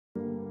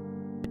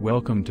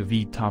Welcome to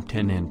the Top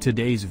 10. In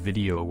today's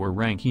video we're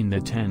ranking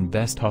the 10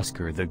 best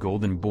Oscar the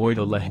Golden Boy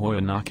deɪləʻhɔɪ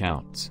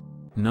knockouts.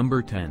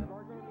 Number 10.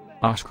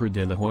 Oscar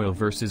De La Hoya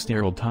vs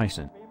Daryl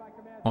Tyson.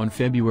 On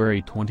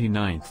February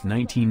 29,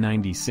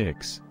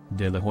 1996,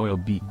 De La Hoya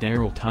beat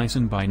Daryl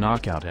Tyson by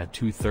knockout at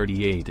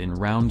 2:38 in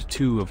round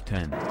 2 of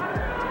 10. De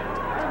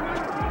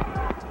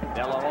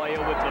La Hoya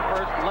with the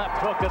first left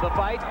hook of the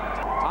fight.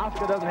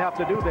 Oscar doesn't have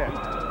to do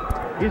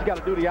that. He's got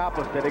to do the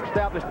opposite,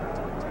 establish.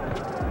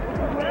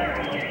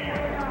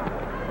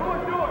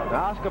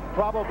 Now Oscar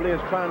probably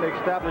is trying to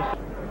establish.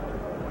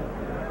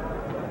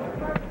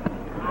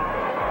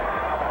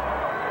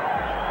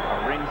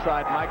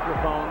 Ringside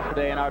microphones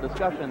today in our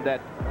discussion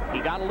that he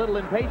got a little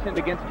impatient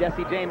against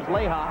Jesse James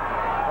Leha.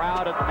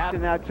 Proud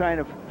of Now trying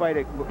to fight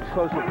at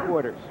closer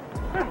quarters.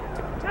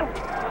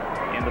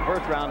 In the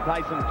first round,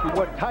 Tyson.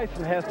 What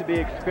Tyson has to be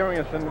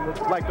experiencing,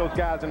 like those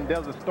guys in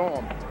Desert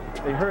Storm.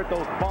 They heard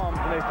those bombs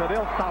and they said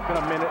they'll stop in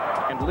a minute.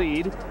 And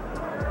lead.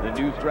 The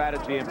new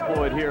strategy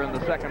employed here in the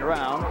second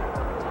round.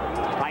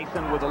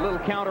 Tyson with a little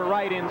counter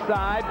right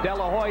inside. De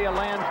La Hoya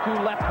lands 2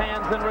 left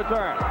hands in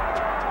return.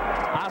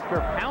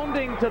 Oscar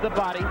pounding to the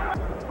body.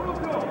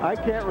 I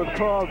can't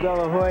recall De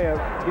La Hoya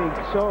being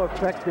so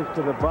effective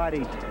to the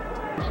body.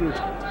 This is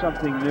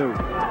something new.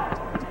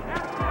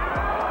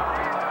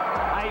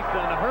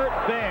 Tyson hurt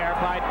there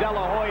by De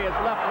La Hoya's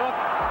left hook,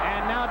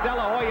 and now De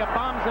La Hoya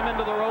bombs him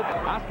into the rope.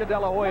 Oscar De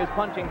La Hoya's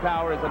punching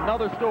power is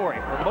another story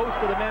for most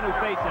of the men who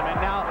face him, and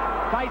now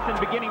Tyson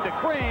beginning to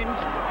cringe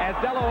as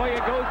De La Hoya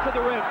goes to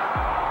the ribs.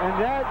 And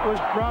that was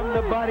from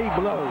the body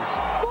blows.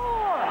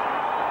 4,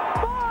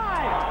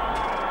 5,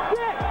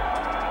 6,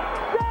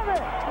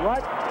 7.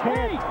 What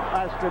can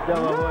Oscar De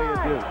La Hoya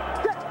do?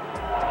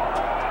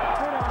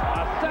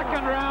 A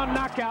second round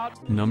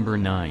knockout. Number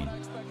 9.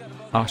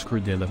 Oscar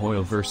De La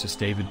Hoya vs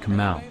David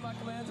Kamau.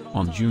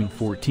 On June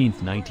 14,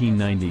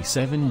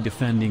 1997,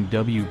 defending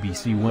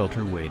WBC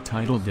welterweight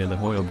title, De La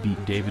Hoya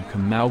beat David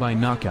Kamau by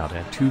knockout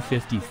at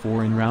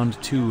 2:54 in round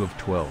 2 of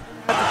 12.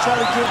 To try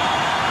to get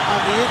on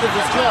the end of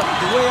his jab.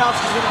 The way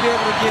Oscar's going to be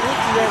able to get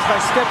into that is by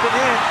stepping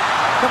in,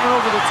 coming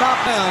over the top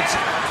bounds.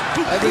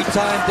 Every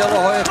time De La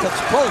Hoya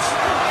comes close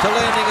to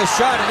landing a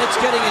shot, and it's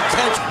getting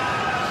intense.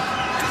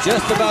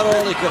 Just about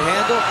all he could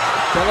handle.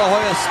 De La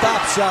Hoya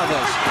stops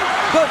Chavez.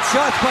 Good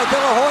shots by De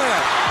La Hoya.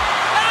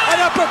 An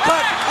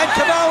uppercut, and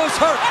Kamau is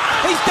hurt.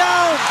 He's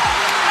down.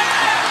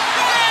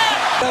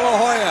 De La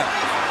Hoya.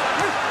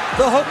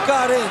 The hook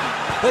got in.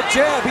 The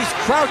jab, he's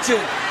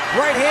crouching.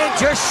 Right hand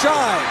just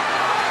shy.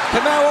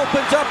 Kamau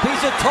opens up,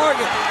 he's a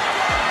target.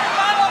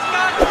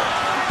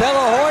 De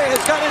La Hoya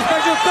has got his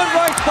measure. Good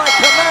right by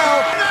Kamau.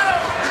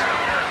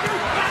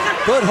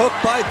 Good hook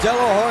by De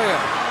La Hoya.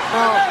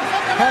 Now,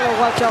 had to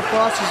watch out for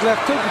Oscar's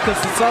left too, because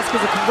since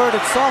Oscar's a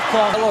converted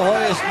southpaw. De La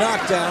Hoya's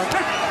knocked down.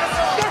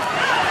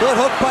 Good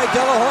hook by De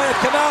La Hoya.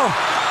 Kamau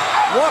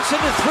walks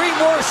into 3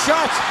 more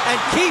shots and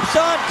keeps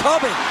on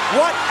coming.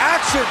 What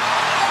action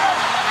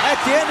at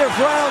the end of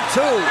round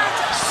 2.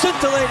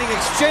 Scintillating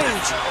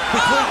exchange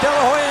between De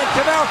La Hoya and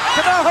Kamau.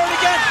 Kamau hurt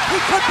again. He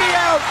could be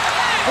out.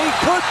 He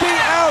could be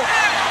out.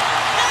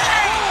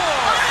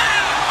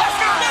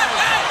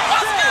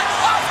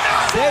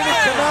 David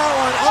Kamau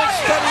on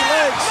unsteady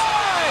legs,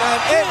 and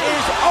it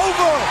is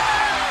over.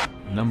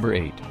 Number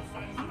 8.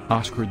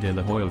 Oscar De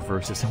La Hoya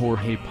vs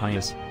Jorge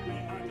Paez.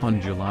 On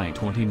July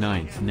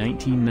 29,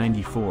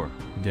 1994,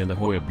 De La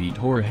Hoya beat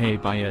Jorge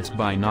Paez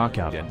by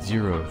knockout at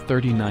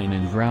 0:39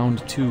 in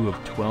round 2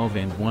 of 12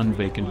 and won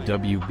vacant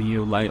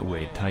WBO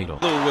lightweight title.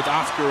 With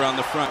Oscar on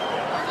the front.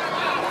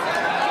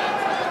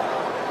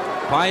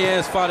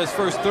 Paez fought his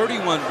first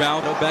 31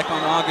 bout back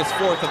on August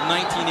 4th of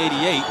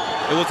 1988.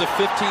 It was a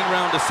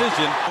 15-round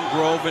decision from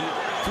Grove, and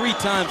 3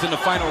 times in the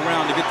final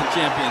round to get the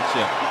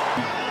championship.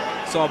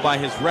 Saw by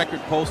his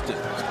record posted.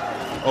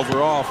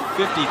 Overall,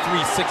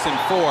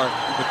 53-6-4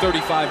 with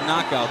 35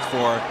 knockouts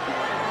for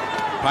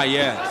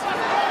Paez.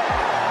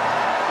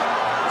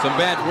 Some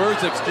bad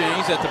words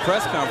exchanged at the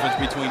press conference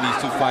between these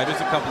 2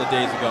 fighters a couple of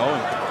days ago.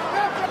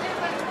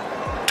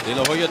 De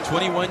La Hoya,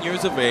 21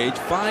 years of age,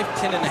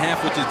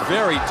 5'10½", which is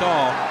very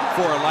tall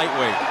for a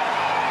lightweight.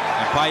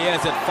 And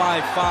Paez at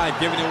 5'5",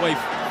 giving away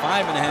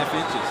 5.5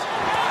 inches.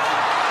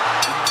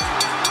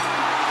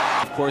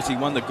 Of course, he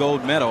won the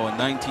gold medal in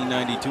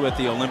 1992 at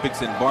the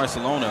Olympics in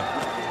Barcelona.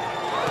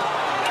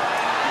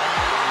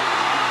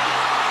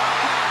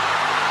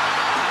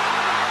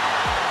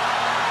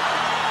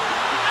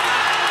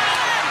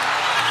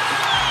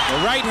 The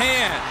right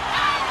hand.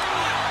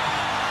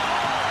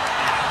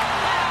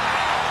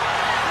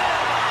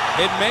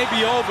 It may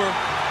be over,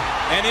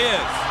 and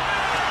is.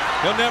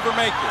 He'll never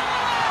make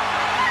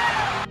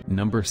it.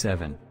 Number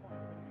 7.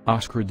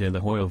 Oscar De La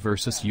Hoya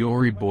vs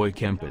Yuri Boy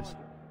Kempes.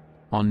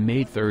 On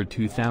May 3,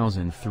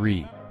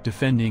 2003,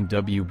 defending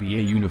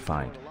WBA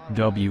Unified,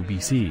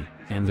 WBC,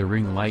 and the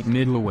ring light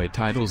middleweight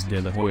titles,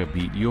 De La Hoya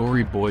beat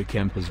Yuri Boy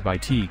Kempes by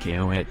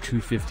TKO at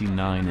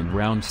 2:59 in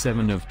round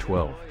 7 of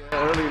 12.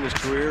 Early in his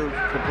career,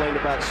 complained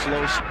about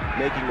slow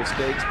making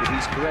mistakes, but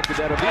he's corrected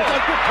that. He's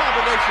a good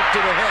combination to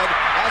the head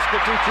Oscar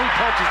threw 3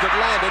 punches that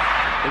landed,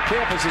 and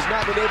Campos has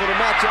not been able to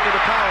match up with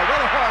the power.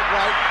 What a hard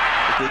right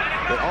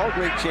that all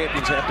great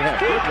champions have to have.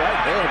 Good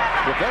right hand.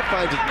 If that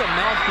finds it. A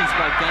mouthpiece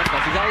by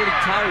Campos. He's already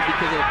tired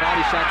because of the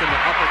body shots and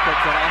the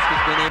uppercuts that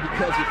Oscar's been in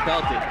because he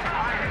felt it.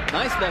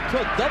 Nice left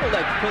hook, double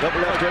left hook.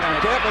 Double left hook from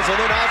Campos, and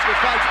then Oscar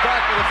fights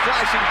back with a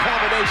flashing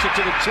combination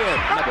to the chin.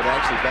 But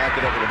actually back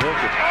it up with a hook.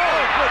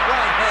 Oh, good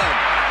right hand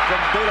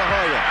from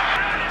deɪləʻhɔɪ.ə.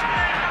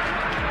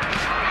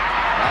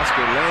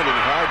 Oscar landing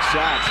hard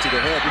shots to the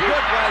head.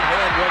 Good right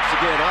hand once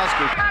again.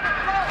 Oscar,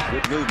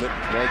 good movement.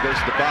 Now he goes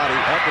to the body,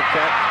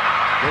 uppercut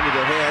into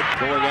the head,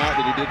 going out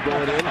that he did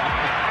going in.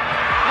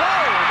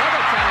 Oh,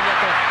 another time that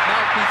the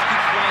mouthpiece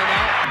keeps flying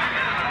out.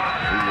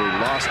 He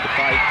lost the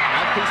fight.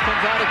 Mouthpiece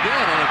comes out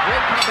again, and a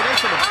great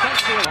combination of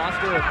punches.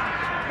 Oscar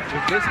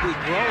is basically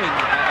growing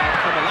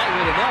from a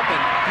lightweight and up,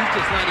 and he's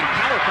just landing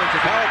power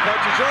punches. Power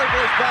punches. Joey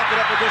Boy's backing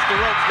up against the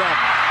ropes now.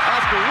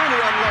 Oscar really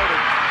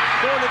unloading.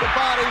 Going to the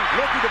body,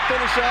 looking to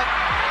finish up.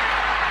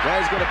 Now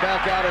he's going to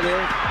back out of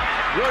there.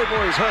 Roy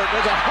Boy is hurt.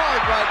 There's a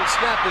hard right that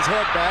snapped his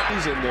head back.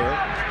 He's in there.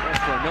 That's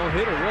for a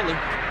no-hitter, really.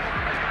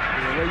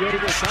 Roy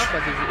Campos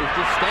is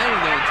just standing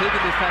there and taking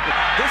this type of...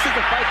 This is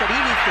the fight that he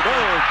needs to do.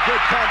 Oh,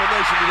 good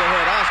combination to the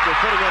head. Oscar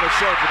putting on a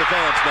show for the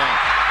fans now.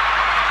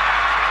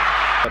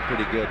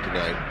 Pretty good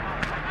tonight.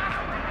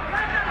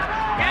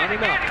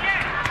 Rounding up.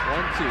 1,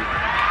 2.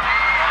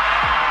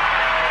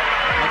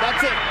 And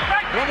that's it.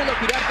 Look,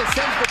 Hidaka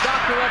sends the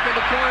doctor up in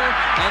the corner,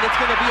 and it's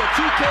going to be a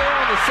TKO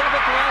in the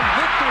 7th round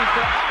victory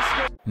for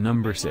Oscar.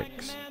 Number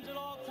 6.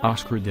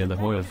 Oscar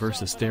deɪləʻhɔɪ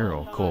versus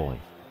Daryl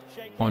Coley.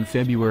 On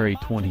February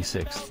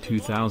 26,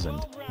 2000,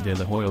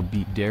 deɪləʻhɔɪ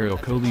beat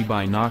Daryl Coley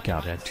by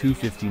knockout at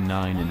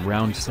 259 in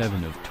round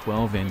 7 of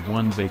 12 and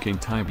won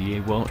vacant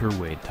TBA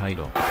welterweight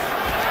title.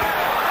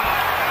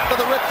 To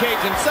the ribcage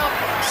himself,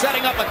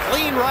 setting up a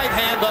clean right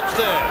hand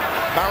upstairs.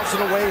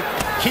 Bouncing away,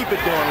 keep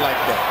it going like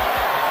that.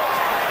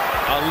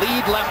 A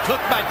lead left hook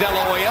by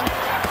deɪləʻhɔɪ.ə,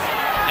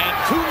 and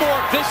 2 more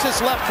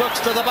vicious left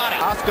hooks to the body.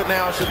 Oscar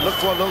now should look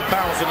for a little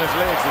bounce in his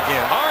legs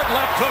again. Hard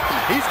left hook.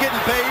 He's getting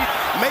paid.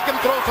 Make him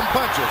throw some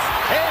punches.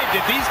 Hey,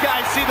 did these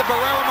guys see the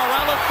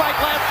Barrera-Morales fight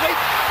last week?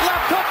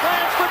 Left hook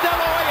lands for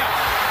deɪləʻhɔɪ.ə.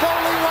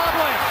 Foley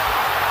wobbling.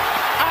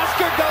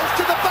 Oscar goes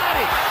to the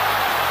body.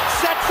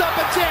 Sets up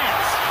a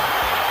chance.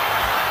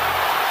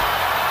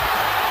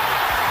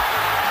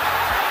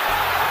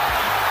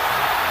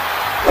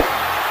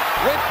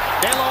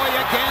 deɪləʻhɔɪ.ə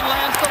again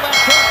lands the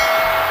left hook,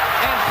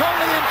 and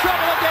Coley in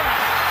trouble again.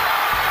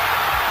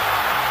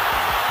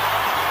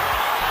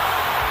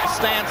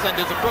 Stance and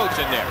his approach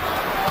in there.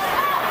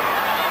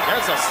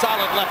 There's a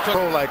solid left hook.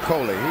 Pro like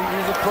Coley,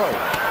 he's a pro.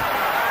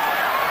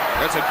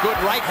 There's a good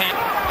right hand.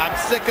 I'm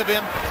sick of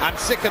him. I'm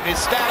sick of his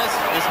status,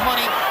 his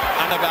money.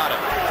 I'm about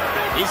it.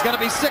 He's going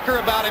to be sicker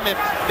about him if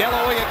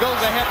deɪləʻhɔɪ.ə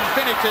goes ahead and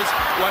finishes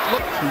what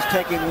looks. He's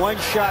taking 1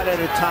 shot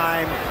at a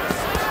time.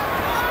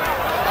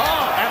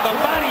 The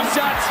body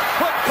shots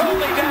put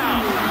Coley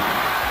down.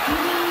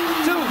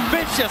 2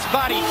 vicious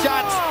body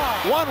shots,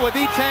 1 with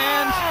each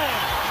hand.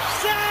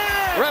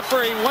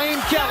 Referee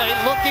Wayne Kelly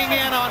looking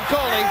in on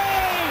Coley.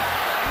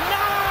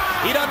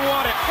 He doesn't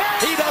want it.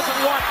 He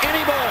doesn't want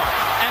any more.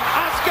 And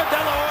Oscar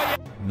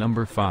deɪləʻhɔɪ.ə.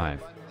 Number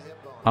 5.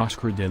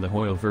 Oscar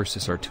deɪləʻhɔɪ.ə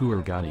versus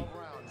Artur Gatti.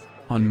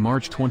 On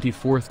March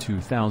 24,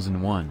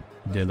 2001,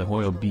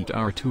 deɪləʻhɔɪ.ə beat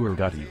Artur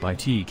Gatti by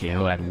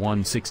TKO at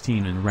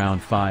 116 in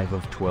round 5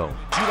 of 12.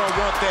 You don't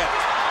want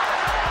that.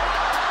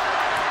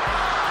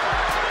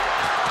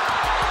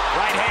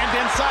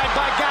 Inside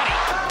by Gatti.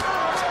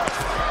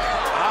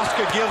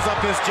 Oscar gives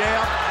up his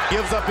jab,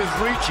 gives up his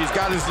reach. He's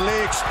got his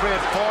legs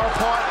spread far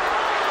apart.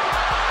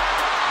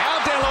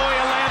 Now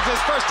deɪləʻhɔɪ.ə lands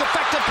his first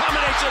effective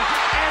combination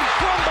and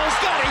crumbles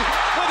Gatti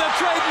with a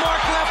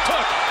trademark left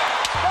hook.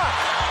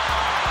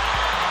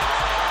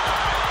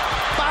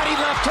 Body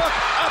left hook,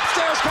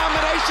 upstairs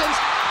combinations.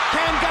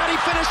 Can Gatti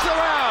finish the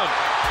round?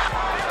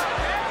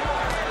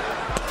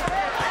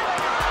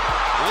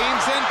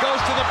 Leans in, goes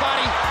to the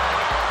body.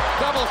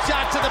 Double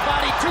shot to the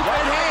body, 2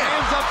 right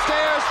hands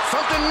upstairs.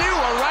 Something new,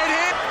 a right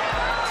hand.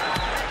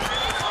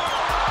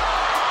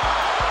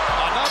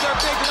 Another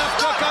big left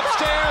hook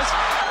upstairs.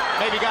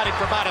 Maybe Gotti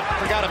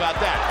forgot about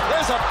that.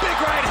 There's a big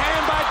right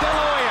hand by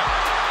deɪləʻhɔɪ.ə.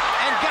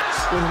 And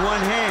gets... With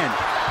 1 hand.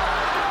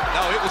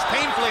 No, it was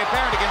painfully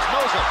apparent against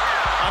Moslem.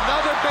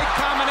 Another big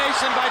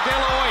combination by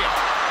deɪləʻhɔɪ.ə.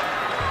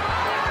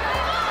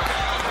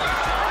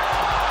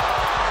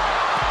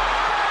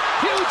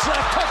 Huge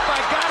left hook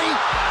by Gatti.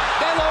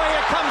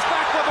 deɪləʻhɔɪ.ə comes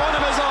back with 1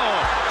 of his own.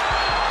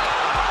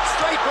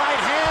 Straight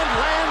right hand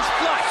lands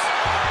flush.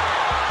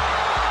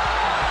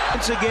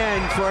 Once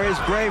again, for his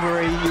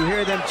bravery, you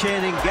hear them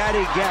chanting,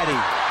 Gatti, Gatti.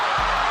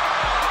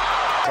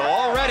 So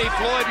already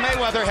Floyd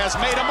Mayweather has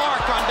made a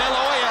mark on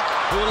deɪləʻhɔɪ.ə,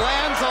 who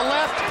lands a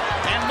left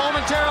and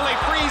momentarily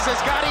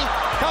freezes Gatti,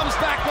 comes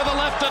back with a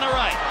left and a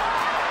right.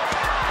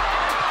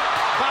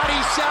 Body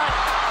shot,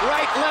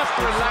 right, left.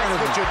 Relax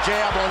with your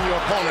jab on your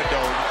opponent,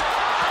 though.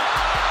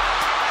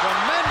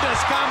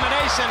 Tremendous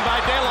combination by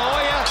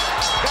deɪləʻhɔɪ.ə.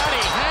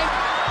 Gatti hang.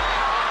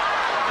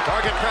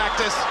 Target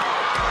practice.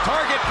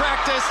 Target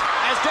practice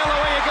as De La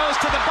Hoya goes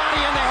to the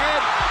body and the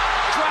head,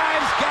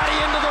 drives Gotti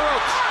into the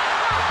ropes.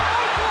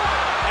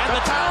 And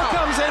the towel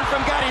comes in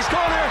from Gotti's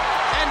corner,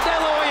 and De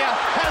La Hoya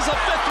has a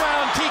 5th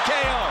round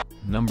TKO.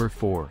 Number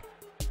 4.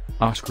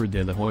 Oscar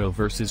De La Hoya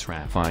vs.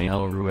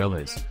 Rafael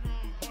Ruelas.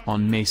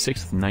 On May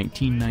 6,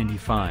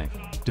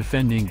 1995,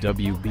 defending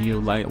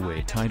WBO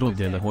lightweight title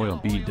De La Hoya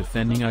beat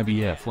defending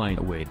IBF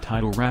lightweight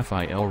title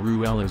Rafael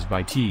Ruelas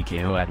by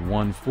TKO at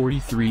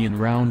 143 in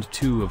round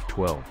 2 of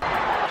 12.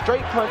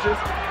 Straight punches,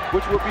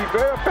 which would be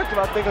very effective,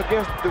 I think,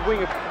 against the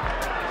wing.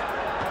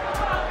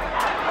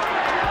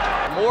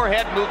 More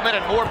head movement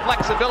and more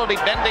flexibility,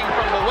 bending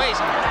from the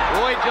waist.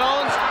 Roy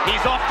Jones,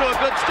 he's off to a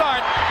good start.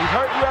 He's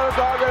hurt Ruelas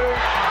already.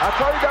 I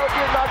told you that was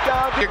getting knocked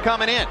down. You're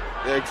coming in.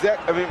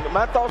 I mean,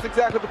 my thoughts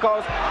exactly,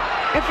 because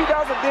if he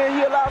doesn't, then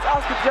he allows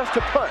Oscar just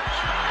to punch.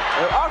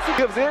 If Oscar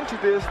gives in to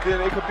this,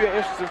 then it could be an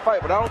interesting fight,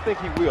 but I don't think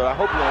he will. I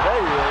hope he will.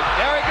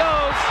 There he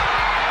goes.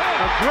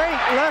 A great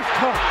left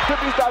hook.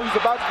 Could be stop. He's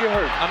about to get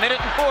hurt. A minute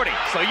and 40.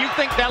 So you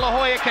think De La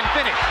Hoya can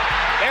finish?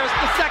 There's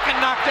the second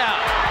knockdown.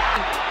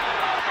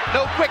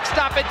 No quick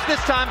stoppage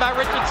this time by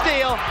Richard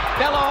Steele.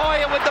 De La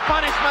Hoya with the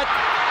punishment.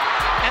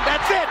 And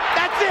that's it.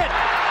 That's it.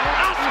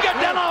 Oscar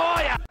De La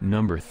Hoya.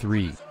 Number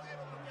 3.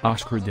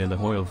 Oscar De La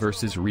Hoya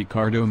vs.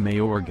 Ricardo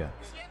Mayorga.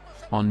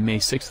 On May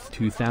 6,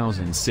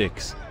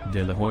 2006,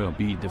 De La Hoya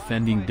beat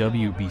defending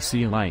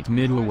WBC light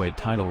middleweight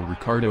title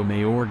Ricardo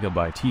Mayorga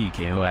by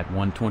TKO at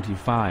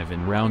 125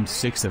 in round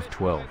 6 of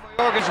 12.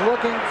 Mayorga's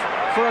looking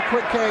for a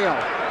quick KO.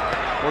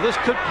 Well, this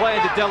could play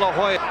into De La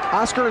Hoya.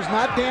 Oscar is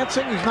not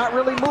dancing. He's not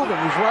really moving.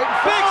 He's right in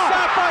front. Big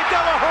shot by De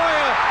La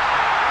Hoya.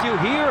 You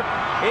here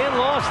in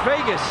Las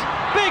Vegas.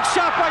 Big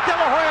shot by De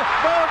La Hoya.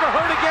 Mayorga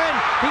hurt again.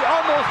 He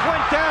almost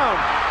went down.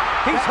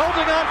 He's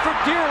holding on for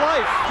dear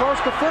life.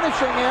 Close to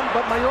finishing him,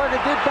 but Mayorga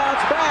did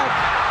bounce back.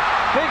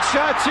 Big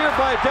shots here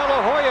by De La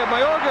Hoya.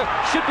 Mayorga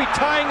should be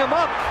tying him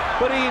up,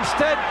 but he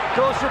instead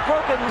goes for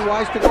broken. He's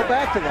wise to go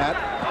back to that.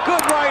 Good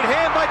right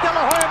hand by De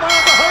La Hoya.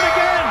 Mayorga hurt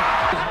again.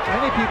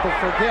 Many people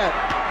forget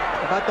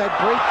about that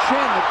great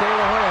chin that De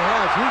La Hoya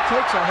has. He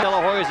takes De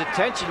La Hoya's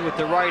attention with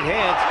the right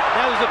hands.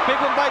 Now there's a big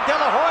one by De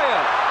La Hoya.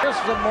 This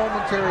is a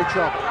momentary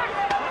trouble.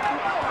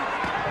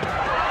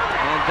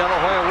 De La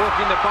Hoya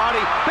working the body.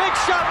 Big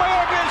shot.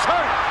 Mayorga is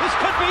hurt. This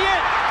could be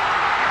it.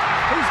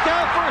 He's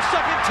down for a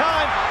second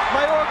time.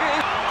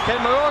 Can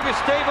Mayorga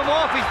stave him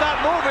off? He's not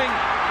moving.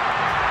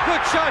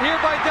 Good shot here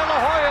by De La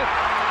Hoya.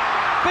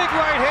 Big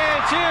right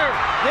hands here.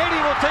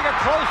 Nady will take a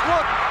close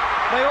look.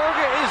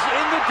 Mayorga is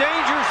in the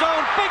danger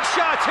zone. Big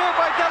shots here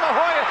by De La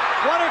Hoya.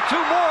 1 or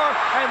 2 more,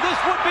 and this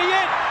would be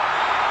it.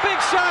 Big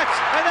shots,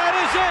 and that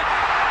is it.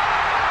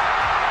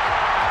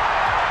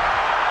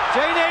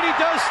 Jay Nady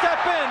does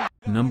step in.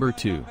 Number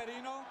 2.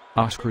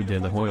 Oscar De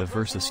La Hoya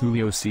vs.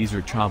 Julio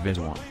Cesar Chavez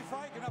 1.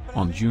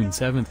 On June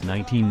 7,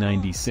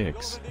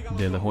 1996,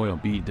 De La Hoya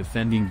beat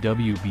defending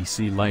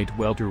WBC light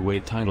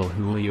welterweight title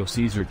Julio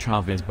Cesar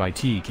Chavez by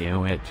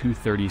TKO at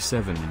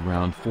 237 in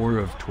round 4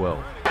 of 12.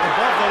 Above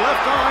the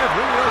left eye of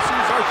Julio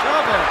Cesar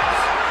Chavez.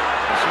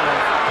 So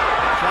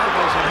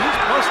Chavez, and he's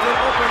busted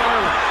open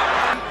early.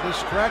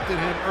 Distracted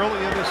him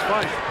early in this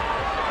fight.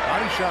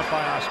 Body shot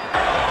by Oscar.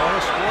 Hoya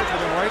scored for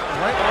the right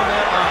on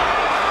that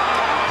eye.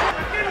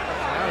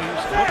 Now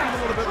he's looking a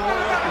little bit more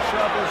like the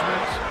Chavez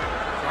wins,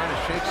 trying to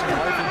shake some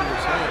life into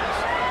his hands.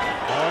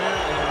 Hoya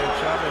and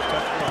Chavez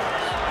touch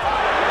gloves.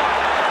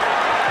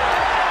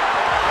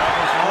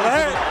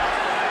 Chavez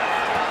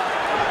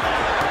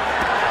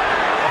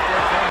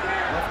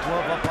left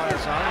glove up by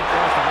his eye. He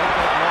tries to make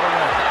that right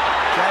away.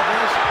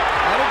 Chavez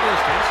at a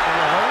distance. De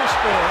La Hoya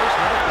scores.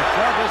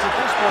 Chavez at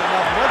this point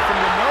now blood from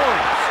the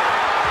nose.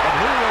 But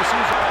Julio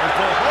Cesar, as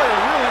De La Hoya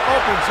really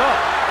opens up,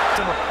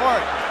 him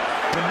apart.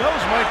 The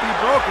nose might be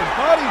broken.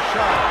 Body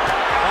shot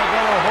by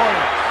De La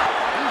Hoya.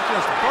 He's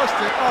just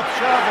busted up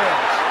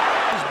Chavez.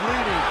 He's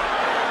bleeding.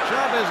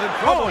 Chavez in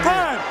trouble here.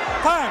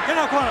 Time! Get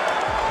out corner.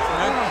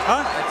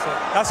 Huh?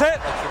 That's it.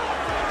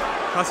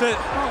 That's it.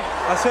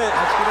 That's it.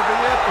 That's going to be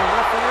it for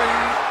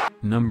referee.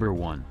 Number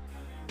 1.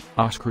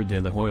 Oscar De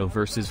La Hoya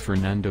vs.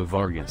 Fernando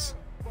Vargas.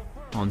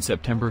 On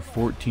September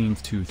 14,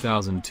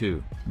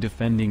 2002,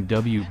 defending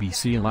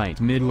WBC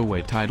light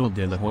middleweight title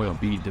De La Hoya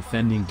beat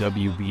defending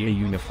WBA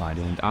unified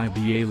and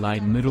IBA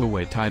light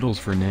middleweight titles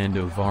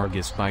Fernando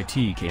Vargas by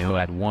TKO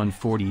at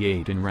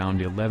 148 in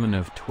round 11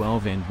 of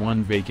 12 and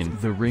won vacant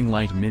the ring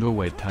light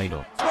middleweight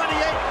title. 28,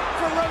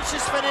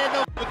 ferocious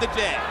Fernando with the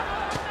jab.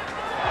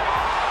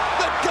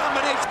 The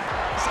combination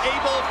is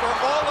able for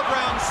all of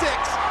round 6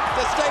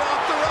 to stay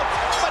off the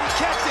ropes, but he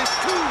catches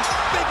 2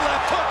 big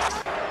left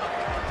hooks.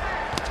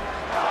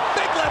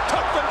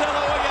 Hook from De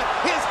La Hoya,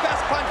 his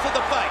best punch of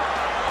the fight.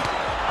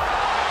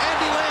 And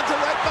he lands it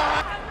right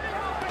behind.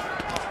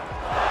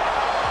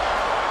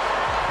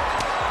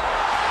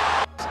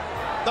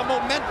 The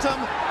momentum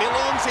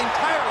belongs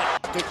entirely.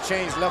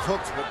 Exchange left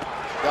hooks with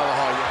De La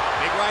Hoya.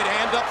 Big right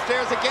hand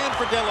upstairs again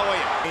for De La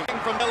Hoya.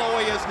 From De La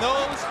Hoya's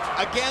nose,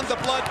 again the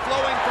blood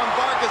flowing from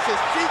Vargas's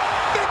cheek.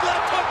 Big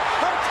left hook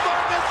hurts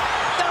Vargas.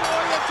 De La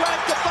Hoya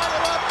tries to follow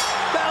up.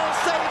 Bell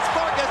saves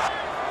Vargas.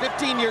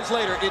 15 years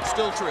later, it's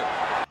still true.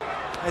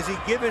 Has he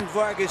given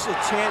Vargas a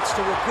chance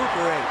to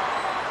recuperate?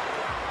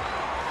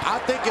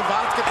 I think if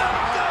Oscar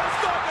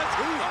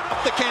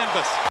off the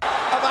canvas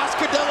of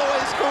Oscar De La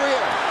Hoya's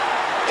career,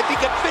 if he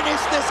could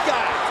finish this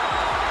guy,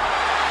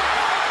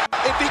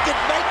 if he could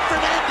make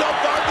Fernando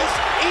Vargas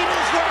eat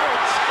his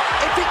words,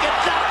 if he could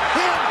knock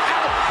him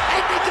out,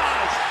 and he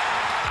does.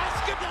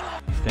 Oscar De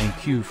La Hoya.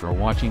 Thank you for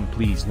watching.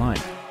 Please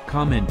like,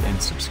 comment and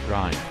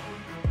subscribe.